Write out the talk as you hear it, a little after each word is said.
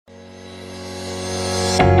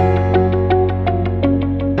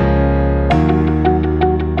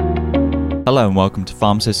Hello and welcome to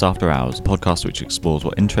Pharmacists After Hours, a podcast which explores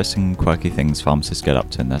what interesting and quirky things pharmacists get up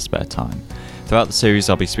to in their spare time. Throughout the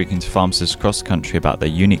series, I'll be speaking to pharmacists across the country about their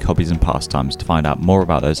unique hobbies and pastimes to find out more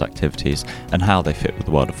about those activities and how they fit with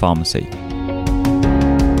the world of pharmacy.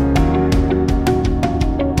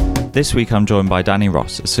 This week I'm joined by Danny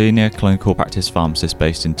Ross, a senior clinical practice pharmacist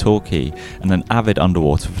based in Torquay and an avid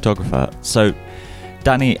underwater photographer. So,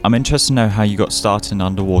 Danny, I'm interested to know how you got started in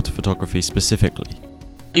underwater photography specifically.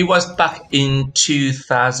 It was back in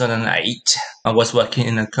 2008. I was working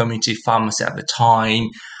in a community pharmacy at the time.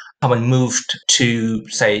 I haven't moved to,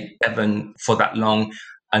 say, Devon for that long.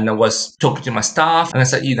 And I was talking to my staff and I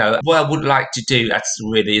said, what I would like to do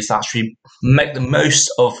is actually make the most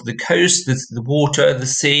of the coast, the water, the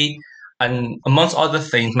sea, and amongst other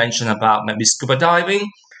things, mention about maybe scuba diving.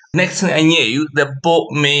 Next thing I knew, they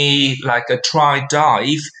bought me like a try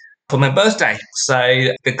dive for my birthday.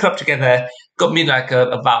 So the club together got me like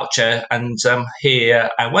a voucher, and here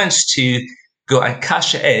I went to go and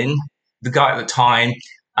cash it in. The guy at the time,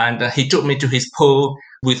 and he took me to his pool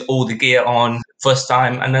with all the gear on first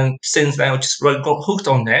time, and then since then I just really got hooked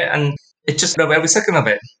on it, and it just loved every second of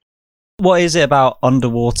it. What is it about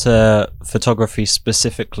underwater photography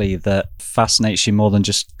specifically that fascinates you more than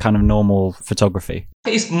just kind of normal photography?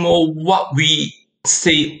 It's more what we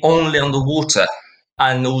see only on the water,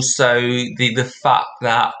 and also the fact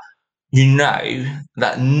that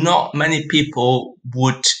that not many people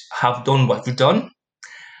would have done what we've done.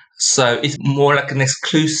 So it's more like an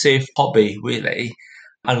exclusive hobby, really.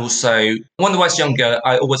 And also, when I was younger,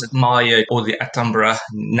 I always admired all the Attenborough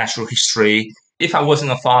natural history. If I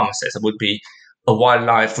wasn't a pharmacist, I would be a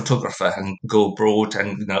wildlife photographer and go abroad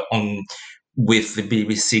and, on with the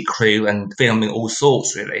BBC crew and filming all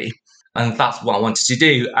sorts, really. And that's what I wanted to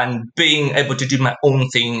do. And being able to do my own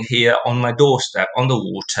thing here on my doorstep, on the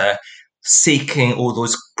water, seeking all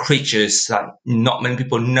those creatures that not many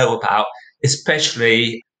people know about,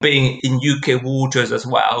 especially being in UK waters as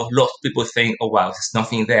well. Lots of people think, oh, well, there's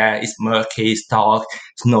nothing there. It's murky, it's dark,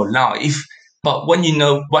 there's no life. But when you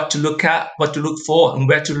know what to look at, what to look for, and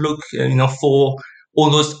where to look, for all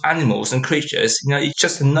those animals and creatures, it's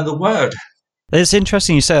just another word. It's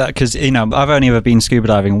interesting you say that because, I've only ever been scuba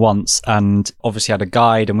diving once and obviously had a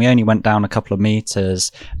guide, and we only went down a couple of meters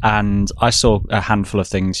and I saw a handful of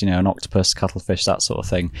things, an octopus, cuttlefish, that sort of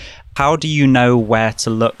thing. How do you know where to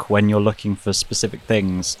look when you're looking for specific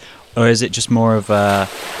things? Or is it just more of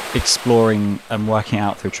exploring and working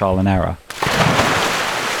out through trial and error?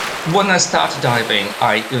 When I started diving,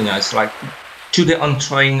 it's like to the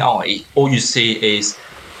untrained eye, all you see is,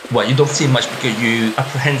 well, you don't see much because you're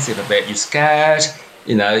apprehensive a bit. You're scared.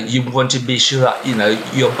 You want to be sure that,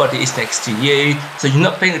 your body is next to you. So you're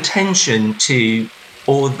not paying attention to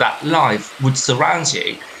all that life which surrounds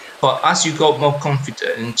you. But as you got more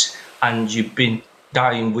confident and you've been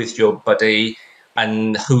diving with your buddy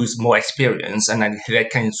and who's more experienced, and then they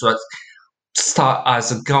can sort of start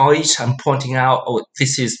as a guide and pointing out, oh,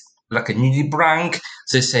 this is like a nudibranch.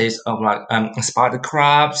 So this is spider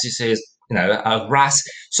crabs. This is a wrasse.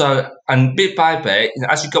 So, and bit by bit,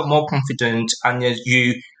 as you got more confident and as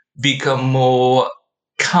you become more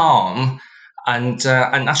calm and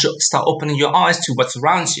actually start opening your eyes to what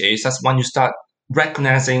surrounds you, so that's when you start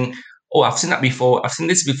recognizing, oh, I've seen that before, I've seen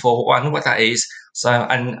this before, oh, I know what that is. So,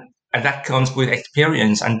 and that comes with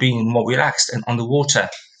experience and being more relaxed and on the water.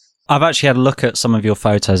 I've actually had a look at some of your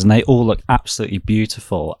photos and they all look absolutely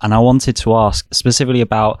beautiful. And I wanted to ask specifically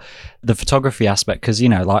about the photography aspect because,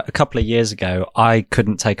 like a couple of years ago, I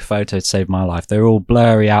couldn't take a photo to save my life. They were all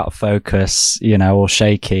blurry, out of focus, or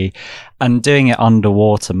shaky. And doing it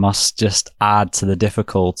underwater must just add to the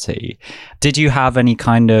difficulty. Did you have any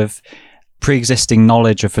kind of pre-existing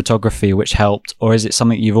knowledge of photography which helped, or is it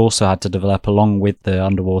something you've also had to develop along with the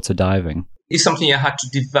underwater diving? It's something you had to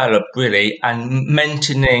develop, really, and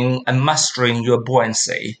maintaining and mastering your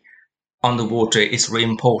buoyancy underwater is really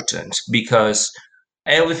important because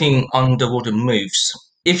everything underwater moves.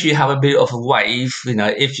 If you have a bit of a wave,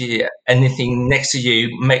 if anything next to you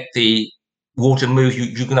make the water move,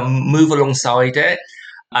 you're going to move alongside it,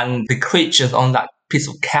 and the creatures on that piece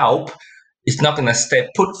of kelp is not going to stay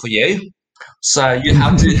put for you. So you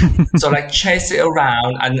have to chase it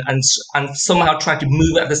around and somehow try to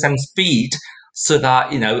move at the same speed so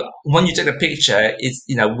that, when you take a picture, it's,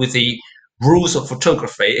 with the rules of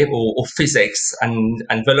photography or physics and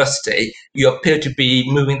velocity, you appear to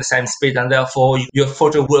be moving the same speed and therefore your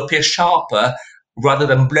photo will appear sharper rather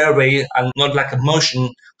than blurry and not like a motion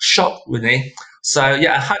shot, really. So, I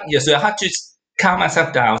had to calm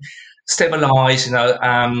myself down, stabilize,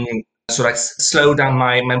 slow down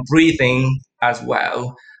my breathing as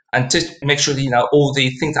well, and just make sure that, all the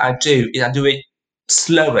things I do, I do it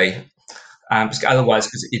slowly. Because otherwise,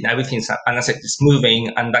 because everything's, and I said, it's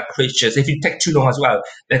moving, and that creatures, if you take too long as well,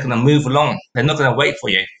 they're going to move along. They're not going to wait for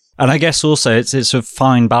you. And I guess also it's a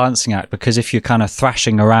fine balancing act, because if you're kind of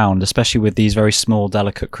thrashing around, especially with these very small,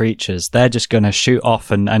 delicate creatures, they're just going to shoot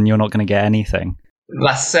off and you're not going to get anything.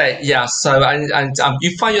 That's it, yeah. So, and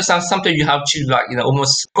you find yourself sometimes you have to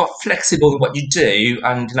almost got flexible with what you do,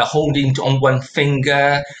 and holding on one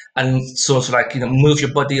finger and sort of move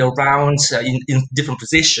your body around in different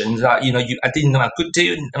positions that I didn't know I could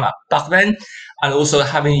do back then, and also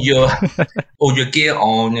having your all your gear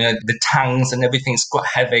on, the tanks and everything's quite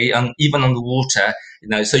heavy, and even on the water,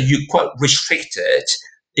 so you're quite restricted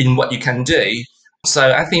in what you can do.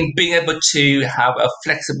 So I think being able to have a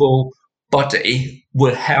flexible body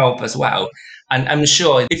will help as well. And I'm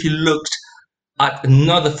sure if you looked at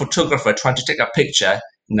another photographer trying to take a picture,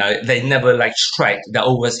 they never straight. They're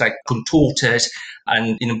always contorted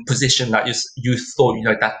and in a position that you thought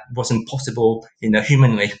that wasn't possible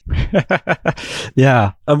humanly.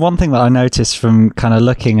 Yeah. And one thing that I noticed from kind of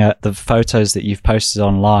looking at the photos that you've posted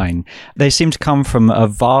online, they seem to come from a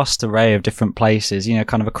vast array of different places,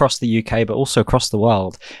 kind of across the UK, but also across the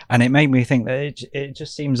world. And it made me think that it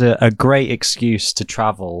just seems a great excuse to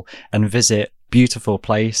travel and visit beautiful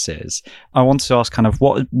places. I wanted to ask kind of,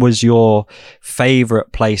 what was your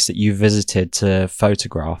favorite place that you visited to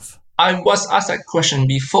photograph? I was asked that question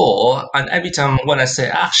before, and every time when I say,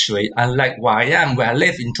 actually, I like where I am, where I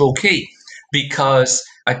live in Torquay, because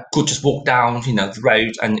I could just walk down, the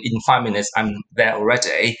road, and in 5 minutes I'm there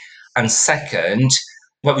already. And second,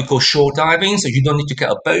 what we call shore diving, so you don't need to get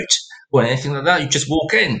a boat or anything like that. You just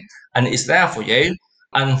walk in, and it's there for you.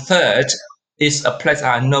 And third, it's a place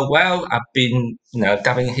I know well. I've been,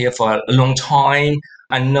 diving here for a long time.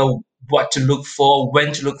 I know what to look for,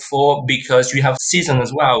 when to look for, because you have season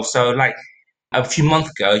as well. So a few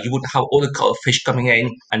months ago, you would have all the cuttlefish coming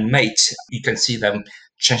in and mate. You can see them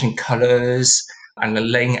changing colors and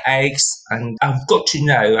laying eggs. And I've got to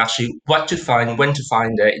know actually what to find, when to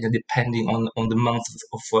find it, depending on the month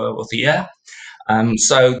of the year.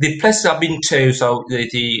 So the places I've been to, so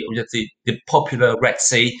the popular Red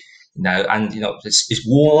Sea, and it's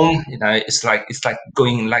warm. It's like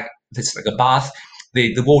going it's like a bath.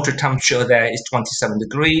 The water temperature there is 27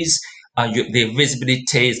 degrees. The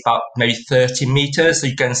visibility is about maybe 30 meters, so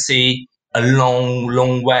you can see a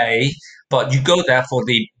long way. But you go there for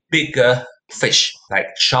the bigger fish, like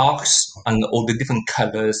sharks and all the different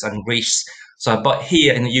colors and reefs. So, but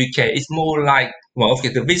here in the UK, it's more like, well, okay,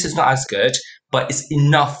 the visa is not as good, but it's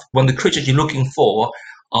enough when the creatures you're looking for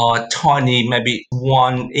are tiny, maybe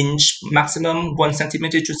 1 inch maximum, 1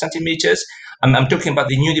 centimeter, 2 centimeters. I'm talking about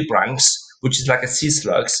the nudibranchs, which is like a sea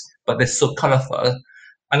slugs, but they're so colorful.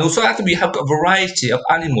 And also, after we have got a variety of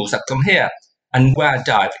animals that come here. And where I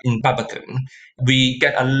dive in Barbican, we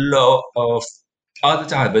get a lot of other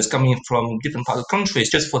divers coming from different parts of the countries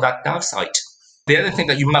just for that dive site. The other thing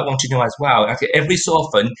that you might want to know as well, okay, every so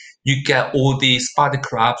often you get all these spider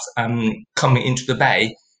crabs coming into the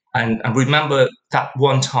bay. And remember that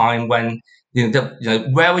one time when,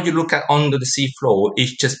 wherever you look at under the seafloor,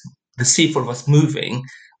 it's just the seafloor was moving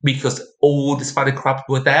because all the spider crabs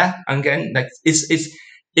were there. And again,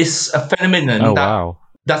 it's a phenomenon that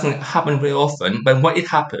doesn't happen very often, but when it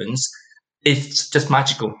happens, it's just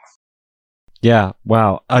magical. Yeah,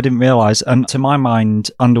 wow. I didn't realize. And to my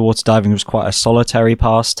mind, underwater diving was quite a solitary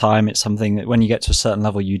pastime. It's something that when you get to a certain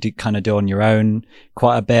level, you do kind of do on your own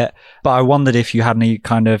quite a bit. But I wondered if you had any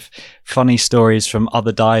kind of funny stories from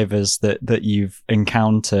other divers that you've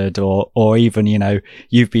encountered, or even,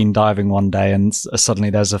 you've been diving one day and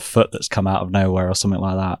suddenly there's a foot that's come out of nowhere or something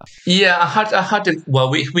like that. Yeah,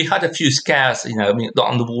 we had a few scares,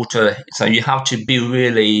 on the water. So you have to be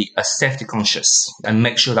really safety conscious and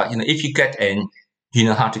make sure that, if you get in, you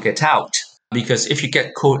know how to get out. Because if you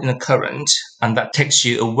get caught in a current and that takes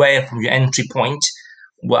you away from your entry point,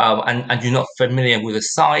 well, and you're not familiar with the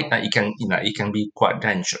site, that it can be quite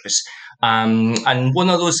dangerous. And one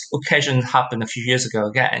of those occasions happened a few years ago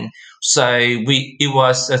again. So it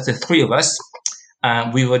was the three of us.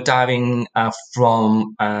 We were diving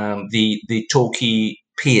from the Torquay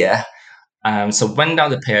pier. So went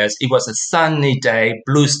down the piers. It was a sunny day,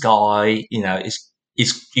 blue sky.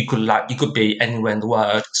 You could be anywhere in the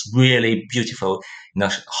world. It's really beautiful.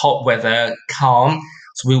 Hot weather, calm.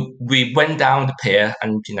 So we went down the pier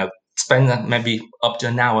and spent maybe up to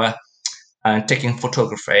an hour taking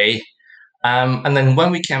photography. And then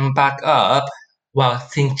when we came back up, well,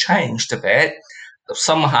 things changed a bit.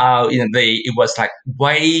 Somehow, it was like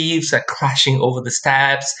waves are crashing over the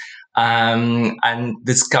steps, and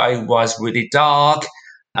the sky was really dark.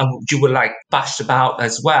 and you were like bashed about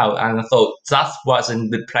as well. And I thought that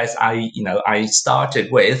wasn't the place I started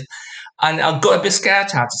with. And I got a bit scared,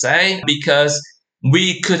 I have to say, because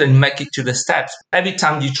we couldn't make it to the steps. Every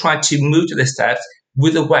time you try to move to the steps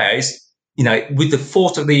with the waves, with the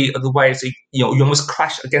force of the waves, you almost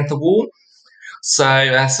crash against the wall. So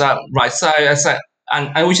I said, right. So I said, and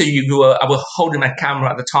I wish I was holding my camera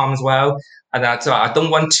at the time as well. And I thought, I don't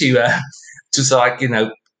want to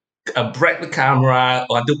break the camera,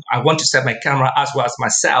 or I want to set my camera as well as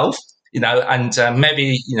myself, and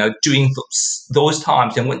maybe, during those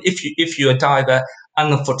times, and if you're a diver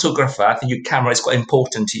and a photographer, I think your camera is quite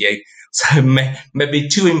important to you. So maybe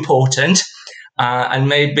too important. And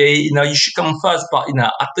maybe, you should come first. But,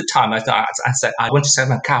 at the time, I said, I want to set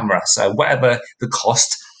my camera. So whatever the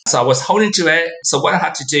cost. So I was holding to it. So what I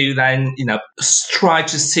had to do then, try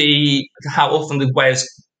to see how often the waves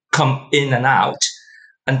come in and out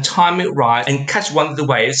and time it right and catch one of the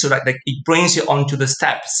waves so that it brings you onto the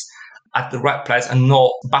steps at the right place and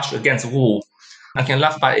not bash you against the wall. I can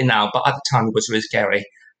laugh about it now, but at the time it was really scary.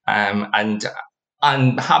 And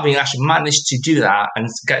having actually managed to do that and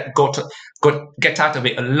get out of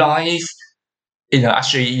it alive,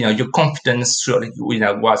 your confidence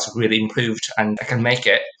was really improved, and I can make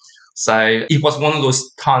it. So it was one of those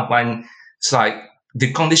times when it's like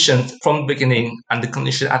the conditions from the beginning and the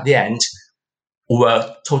condition at the end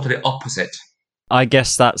were totally opposite. I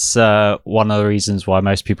guess that's one of the reasons why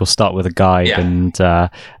most people start with a guide and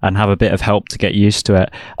have a bit of help to get used to it.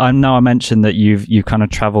 I know I mentioned that you've kind of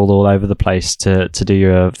traveled all over the place to do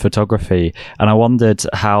your photography, and I wondered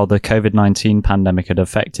how the COVID-19 pandemic had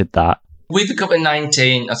affected that. With the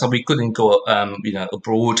COVID-19, so we couldn't go,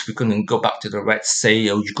 abroad. We couldn't go back to the Red Sea,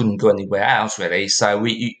 or you couldn't go anywhere else really. So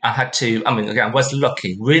I had to. I was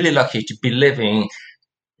lucky, really lucky, to be living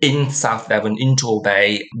in South Devon, in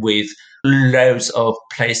Torbay, with loads of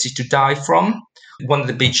places to dive from. One of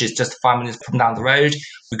the beaches just 5 minutes from down the road.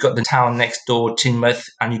 We've got the town next door, Teignmouth,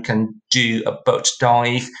 and you can do a boat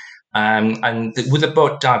dive. With a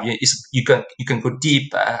boat dive, you can go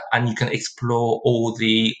deeper and you can explore all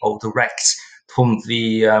the wrecks from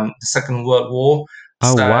the Second World War.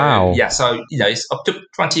 Oh, wow! Yeah, so it's up to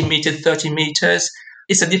 20 meters, 30 meters.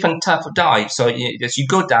 It's a different type of dive. So as you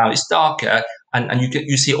go down, it's darker, and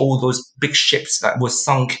you see all those big ships that were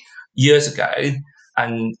sunk years ago.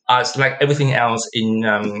 And as like everything else in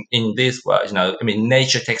this world,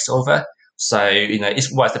 nature takes over. So, it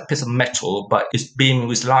was a piece of metal, but it's beaming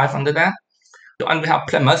with life under there. And we have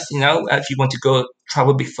Plymouth, if you want to go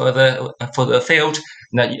travel a bit further afield,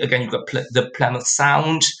 again, you've got the Plymouth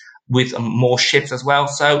Sound with more ships as well.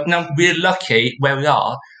 So, we're lucky where we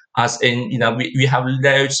are, as in, we have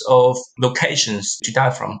loads of locations to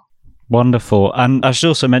dive from. Wonderful. And I should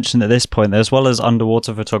also mention at this point that as well as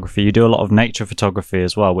underwater photography, you do a lot of nature photography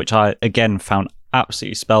as well, which I, again, found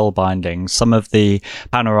absolutely spellbinding. Some of the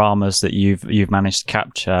panoramas that you've managed to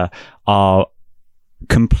capture are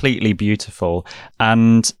completely beautiful.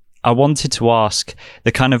 And I wanted to ask,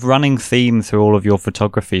 the kind of running theme through all of your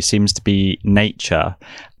photography seems to be nature.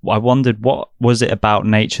 I wondered, what was it about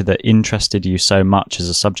nature that interested you so much as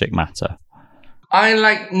a subject matter? I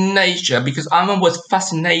like nature because I was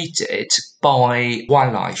fascinated by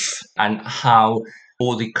wildlife and how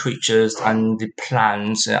all the creatures and the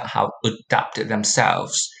plants have adapted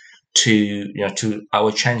themselves to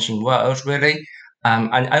our changing world, really.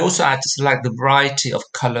 And I also had to like the variety of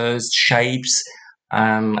colors, shapes,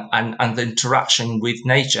 and the interaction with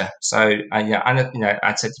nature. So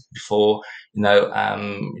I said before,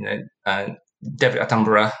 David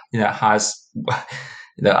Attenborough, has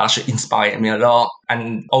actually inspired me a lot.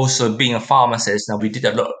 And also being a pharmacist, we did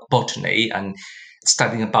a lot of botany and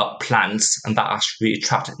studying about plants, and that actually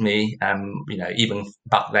attracted me, even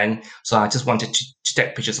back then. So I just wanted to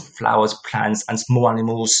take pictures of flowers, plants, and small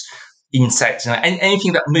animals, insects, and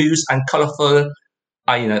anything that moves and colorful.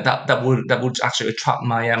 That would actually attract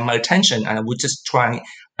my attention, and I would just try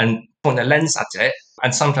and point a lens at it.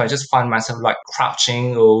 And sometimes I just find myself like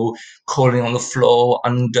crouching or crawling on the floor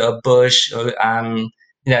under a bush, or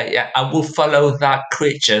I will follow that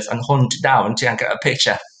creatures and hunt down until I get a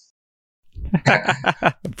picture.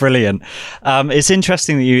 Brilliant. It's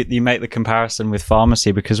interesting that you make the comparison with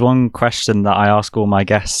pharmacy, because one question that I ask all my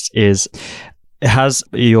guests is, has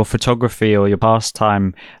your photography or your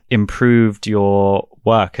pastime improved your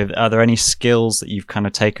work? Are there any skills that you've kind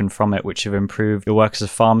of taken from it which have improved your work as a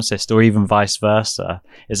pharmacist, or even vice versa?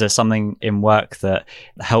 Is there something in work that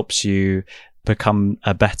helps you become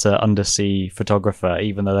a better undersea photographer,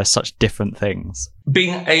 even though they're such different things?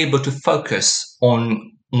 Being able to focus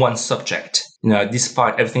on one subject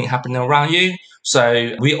despite everything happening around you.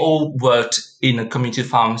 So we all worked in a community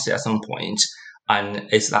pharmacy at some point, and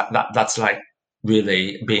it's that's like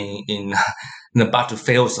really being in the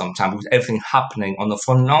battlefield sometimes with everything happening on the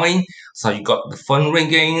front line. So you got the phone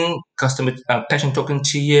ringing, patient talking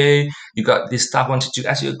to you, you got this staff wanting to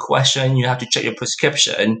ask you a question, you have to check your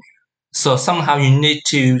prescription. So somehow you need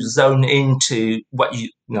to zone into what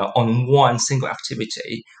on one single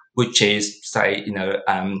activity, which is say,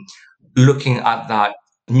 looking at that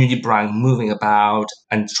newly brand moving about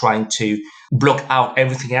and trying to block out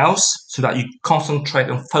everything else so that you concentrate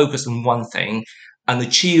and focus on one thing and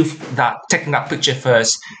achieve that, taking that picture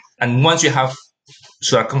first. And once you have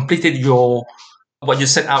sort of completed what you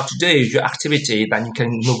set out to do, your activity, then you can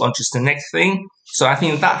move on to the next thing. So I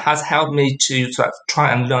think that has helped me to sort of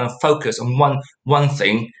try and learn and focus on one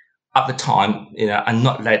thing at the time, and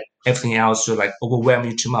not let everything else sort of like overwhelm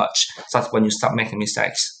you too much. So that's when you start making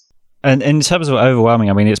mistakes. And in terms of overwhelming,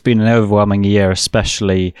 I mean, it's been an overwhelming year,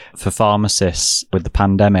 especially for pharmacists with the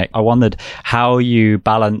pandemic. I wondered how you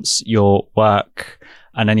balance your work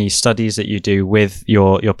and any studies that you do with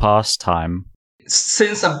your pastime.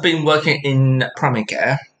 Since I've been working in primary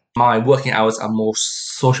care, my working hours are more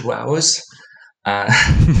social hours.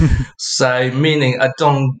 So meaning I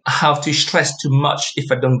don't have to stress too much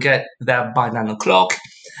if I don't get there by 9 o'clock,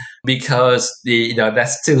 because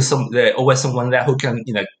there's still there's always someone there who can,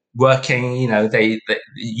 working, you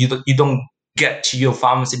don't get to your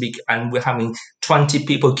pharmacy and we're having 20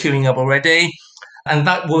 people queuing up already. And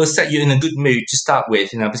that will set you in a good mood to start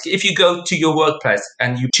with, because if you go to your workplace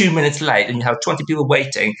and you're 2 minutes late and you have 20 people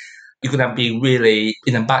waiting, you're going to be really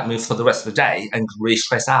in a bad mood for the rest of the day and really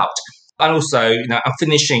stress out. And also, I'm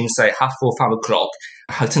finishing, say, 4:30, 5 o'clock.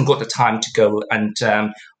 I haven't got the time to go and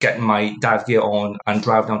get my dive gear on and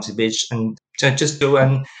drive down to the beach and just go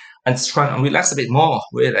and try and relax a bit more,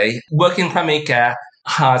 really. Working in primary care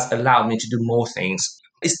has allowed me to do more things.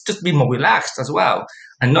 It's just be more relaxed as well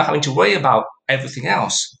and not having to worry about everything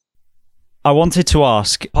else. I wanted to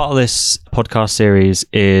ask, part of this podcast series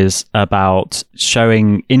is about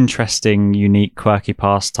showing interesting, unique, quirky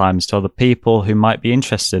pastimes to other people who might be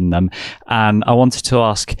interested in them. And I wanted to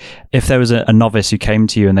ask, if there was a novice who came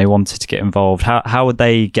to you and they wanted to get involved, how would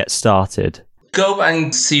they get started? Go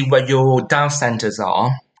and see where your dive centers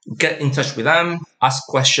are. Get in touch with them, ask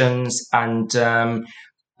questions, and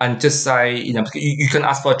just say, you can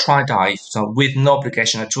ask for a try dive, so with no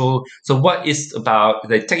obligation at all. So what it's about,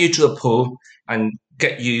 they take you to a pool and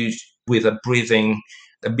get you with a breathing,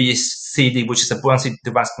 a BCD, which is a buoyancy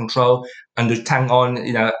device control, and the tank on,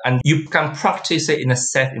 and you can practice it in a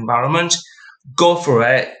safe environment. Go for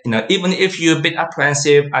it. Even if you're a bit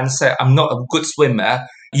apprehensive and say, I'm not a good swimmer,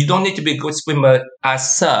 you don't need to be a good swimmer as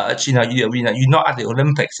such. You're not at the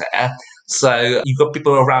Olympics there. So you've got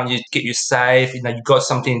people around you to keep you safe. You've got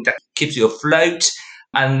something that keeps you afloat.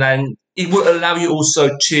 And then it will allow you also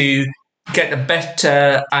to get a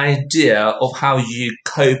better idea of how you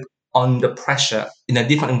cope under pressure in a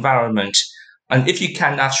different environment. And if you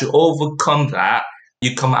can actually overcome that,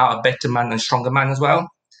 you come out a better man and stronger man as well.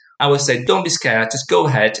 I would say, don't be scared. Just go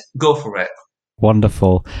ahead. Go for it.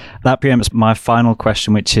 Wonderful. That preempts my final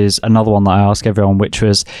question, which is another one that I ask everyone, which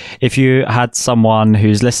was, if you had someone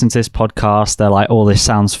who's listened to this podcast, they're like, oh, this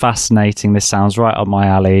sounds fascinating. This sounds right up my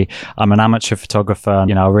alley. I'm an amateur photographer.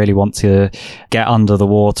 I really want to get under the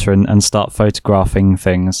water and start photographing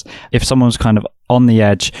things. If someone's kind of on the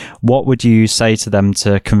edge, what would you say to them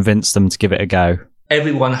to convince them to give it a go?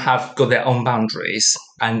 Everyone have got their own boundaries.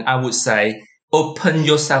 And I would say, open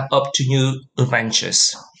yourself up to new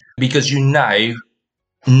adventures. Because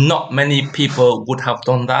not many people would have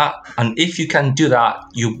done that. And if you can do that,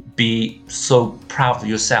 you'll be so proud of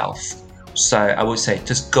yourself. So I would say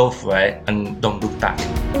just go for it and don't look back.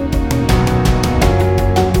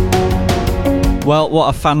 Well, what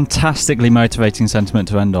a fantastically motivating sentiment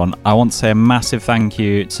to end on. I want to say a massive thank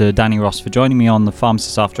you to Danny Ross for joining me on the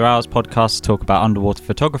Pharmacist After Hours podcast to talk about underwater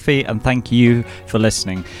photography, and thank you for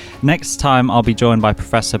listening. Next time, I'll be joined by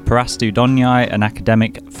Professor Parastu Donyai, an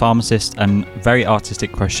academic, pharmacist, and very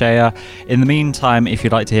artistic crocheter. In the meantime, if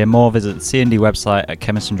you'd like to hear more, visit the CND website at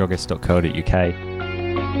chemistanddruggist.co.uk.